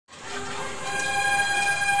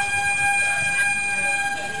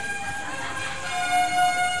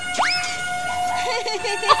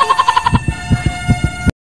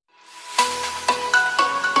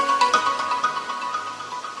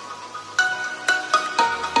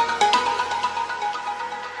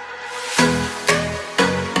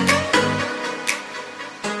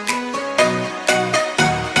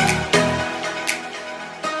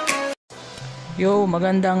Yo,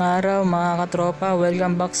 magandang araw mga katropa.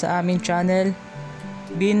 Welcome back sa aming channel,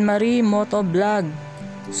 Binmarie Moto Vlog.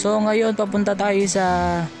 So ngayon papunta tayo sa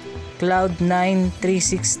Cloud9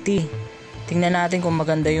 360. Tingnan natin kung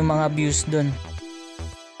maganda yung mga views dun.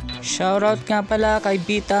 Shoutout nga pala kay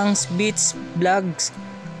Bitangs Beats Vlogs,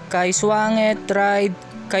 kay Swanget Ride,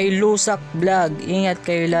 kay Lusak Vlog. Ingat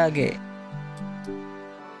kayo lagi.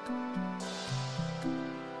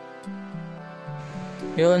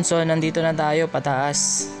 Yun, so nandito na tayo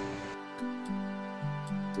pataas.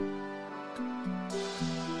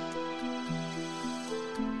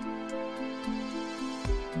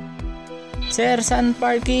 Sir, saan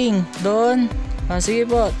parking? Doon? Sige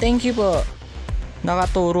po, thank you po.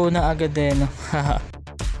 Nakaturo na agad no?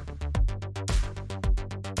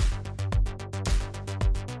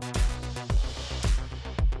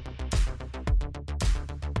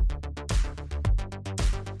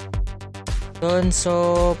 Doon,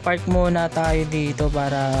 so park muna tayo dito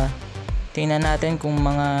para tingnan natin kung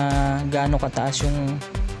mga gaano kataas yung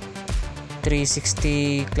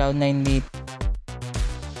 360 Cloud9 dito.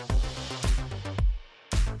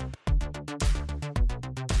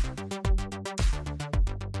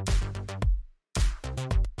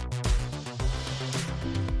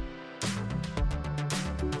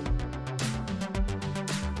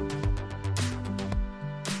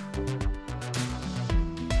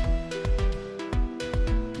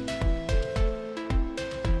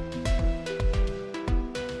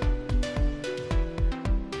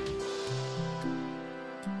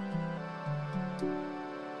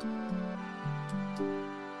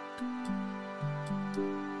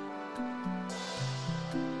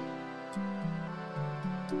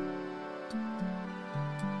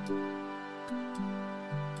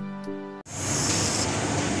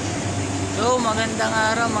 So, magandang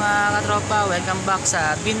araw mga katropa. Welcome back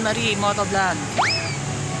sa Binmarie Moto Vlog.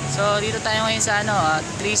 So, dito tayo ngayon sa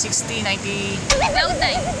 360 90 Cloud9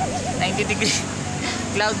 90 degree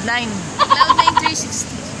Cloud9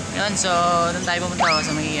 360. Yun, so doon tayo pumunta sa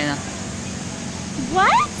may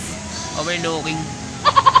What? overlooking.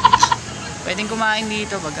 Pwedeng kumain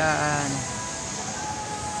dito pagka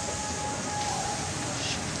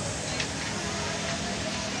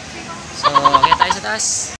So, kaya tayo sa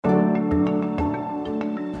taas.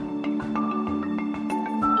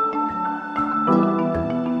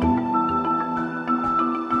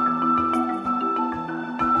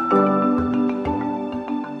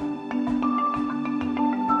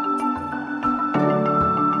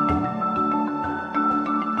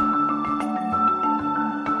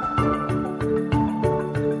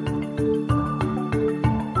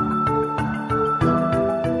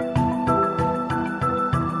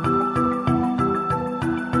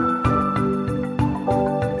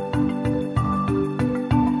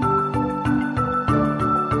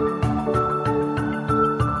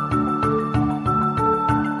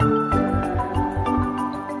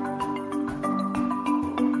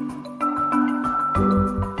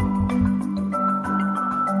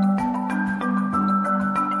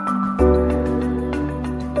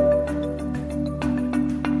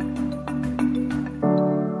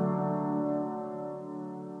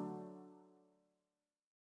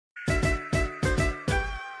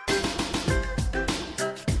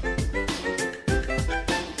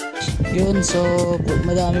 Yun, so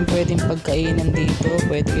madaming pwedeng pagkainan dito.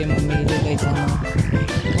 Pwede kayo mamili kahit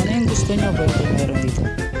ano yung gusto nyo, pwede meron dito.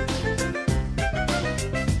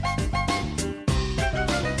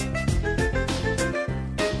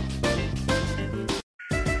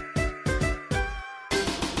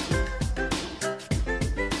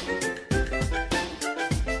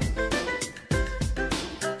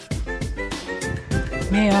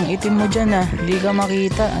 May ang itim mo dyan di ka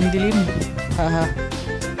makita, ang dilim. Haha.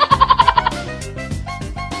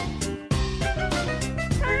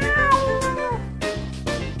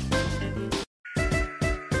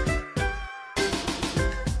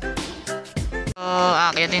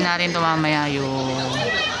 Akyatin natin ito mamaya yung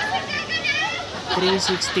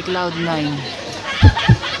 360 Cloud9.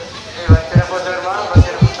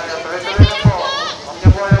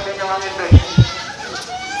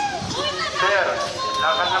 Sir,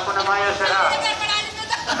 lakad na po na mayo, sir ha.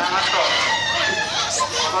 Salamat po.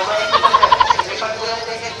 Mabait po sir. Ilipan ko lang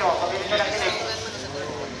ticket nyo. Pabili ka ng kinig.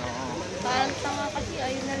 Parang tanga kasi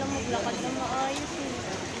ayun na lang maglakad na maayos eh.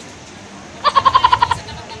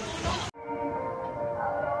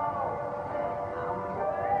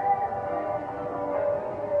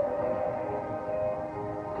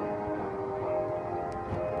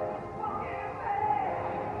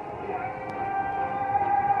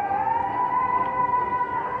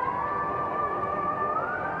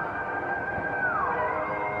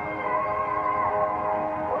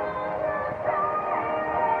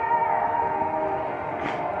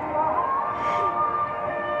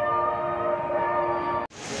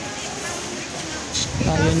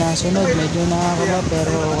 medyo nasunod, medyo nakakaba,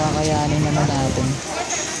 pero kakayanin naman natin.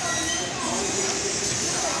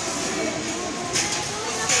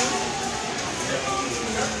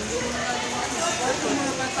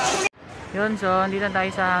 Yun, so dito tayo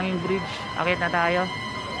sa hanging bridge. Akit na tayo.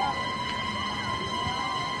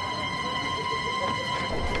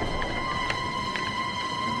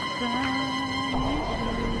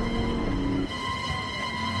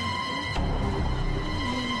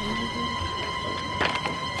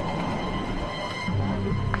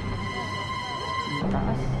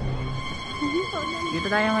 Taas. Dito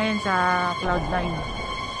tayo ngayon sa cloud 9.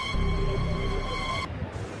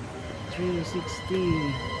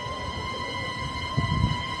 360.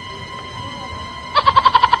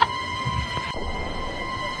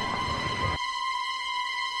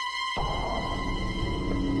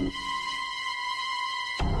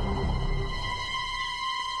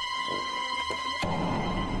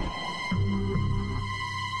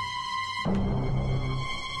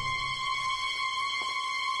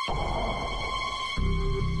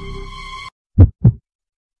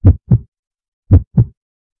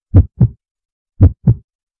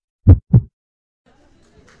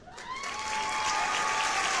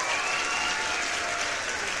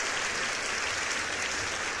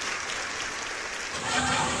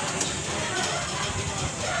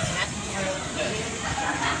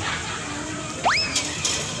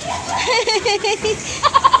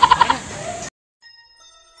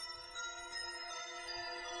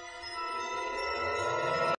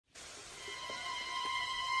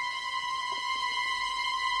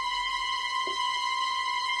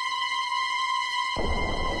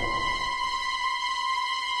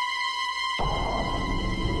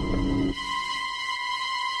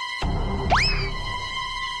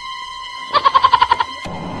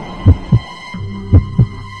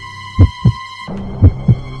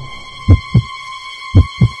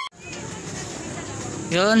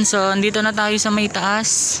 Yun, so andito na tayo sa may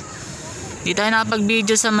taas. Di tayo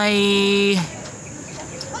nakapag-video sa may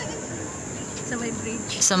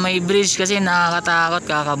bridge. Sa may bridge kasi nakakatakot,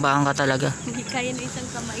 kakabahan ka talaga. Hindi kaya na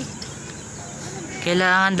isang kamay.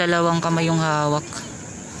 Kailangan dalawang kamay yung hawak.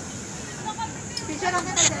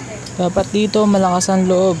 Dapat dito malakas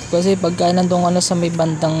ang loob kasi pagka nandun ka na sa may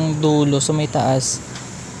bandang dulo, sa may taas,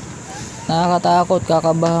 nakakatakot,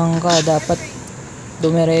 kakabahan ka. Dapat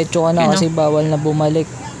dumiretso ka na kasi bawal na bumalik.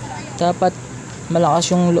 Dapat malakas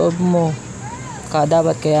yung loob mo.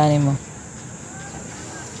 Dapat kayanin mo.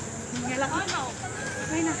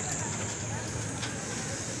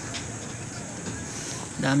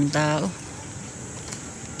 Daming tao.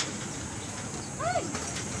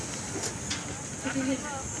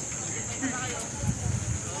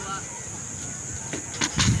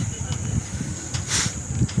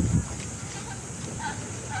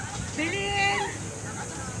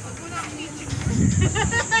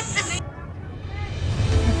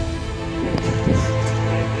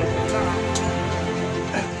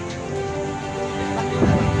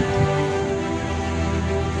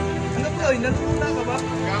 Nalula ka ba?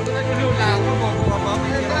 Gago na nalula ako. Mabuha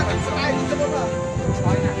ba? Sakay dito ba ba?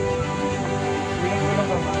 Okay na. Kulang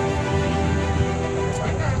ka ba?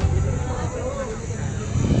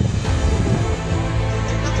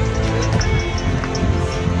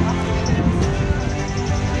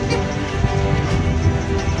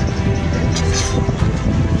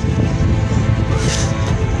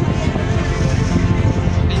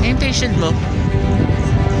 Ano yung patient mo?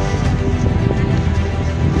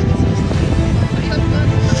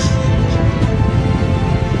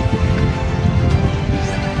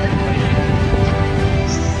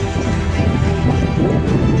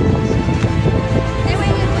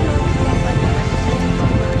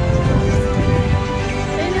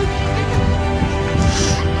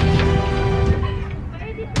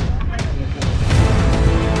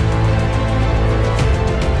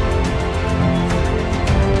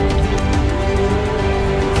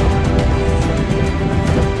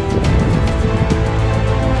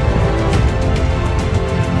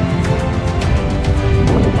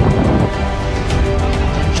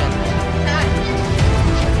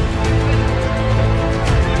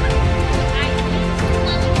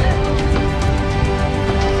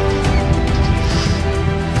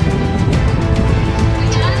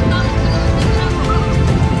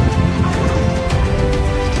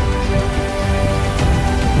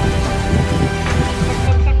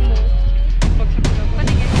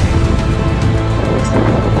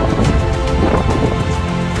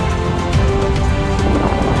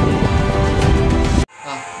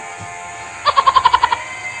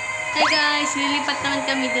 lilipat naman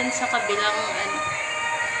kami dun sa kabilang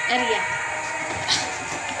area.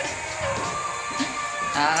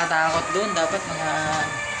 Nakakatakot doon. Dapat mga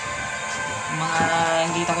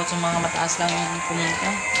hindi takot sa mga mataas lang yung pumunta.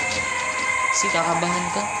 Kasi kakabahan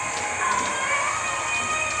ka.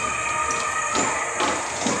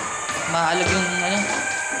 Maalag yung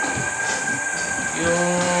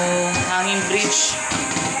yung hanging bridge.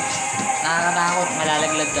 Nakakatakot,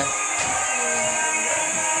 malalaglag ka.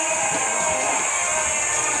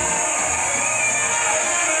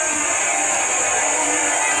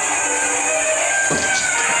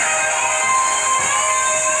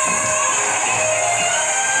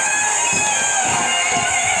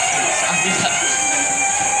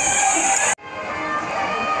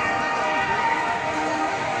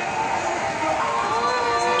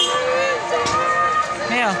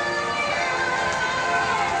 Mayo.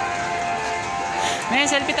 May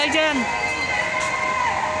selfie tayo dyan.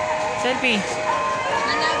 Selfie.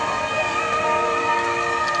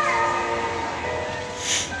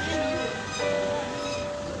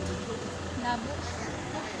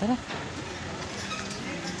 Tara.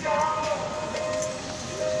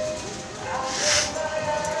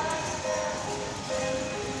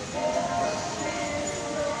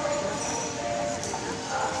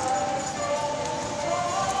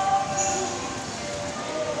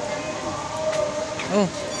 Oh,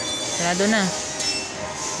 sarado na.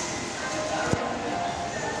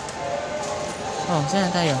 Oh, saan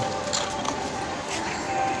na tayo?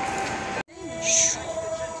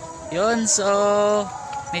 Yun, so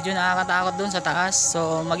medyo nakakatakot dun sa taas.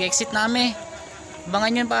 So mag-exit na kami.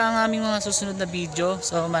 Abangan nyo pa ang aming mga susunod na video.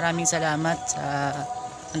 So maraming salamat sa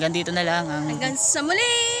hanggang dito na lang ang Hanggang sa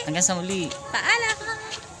muli! hanggang sa muli. Paalam!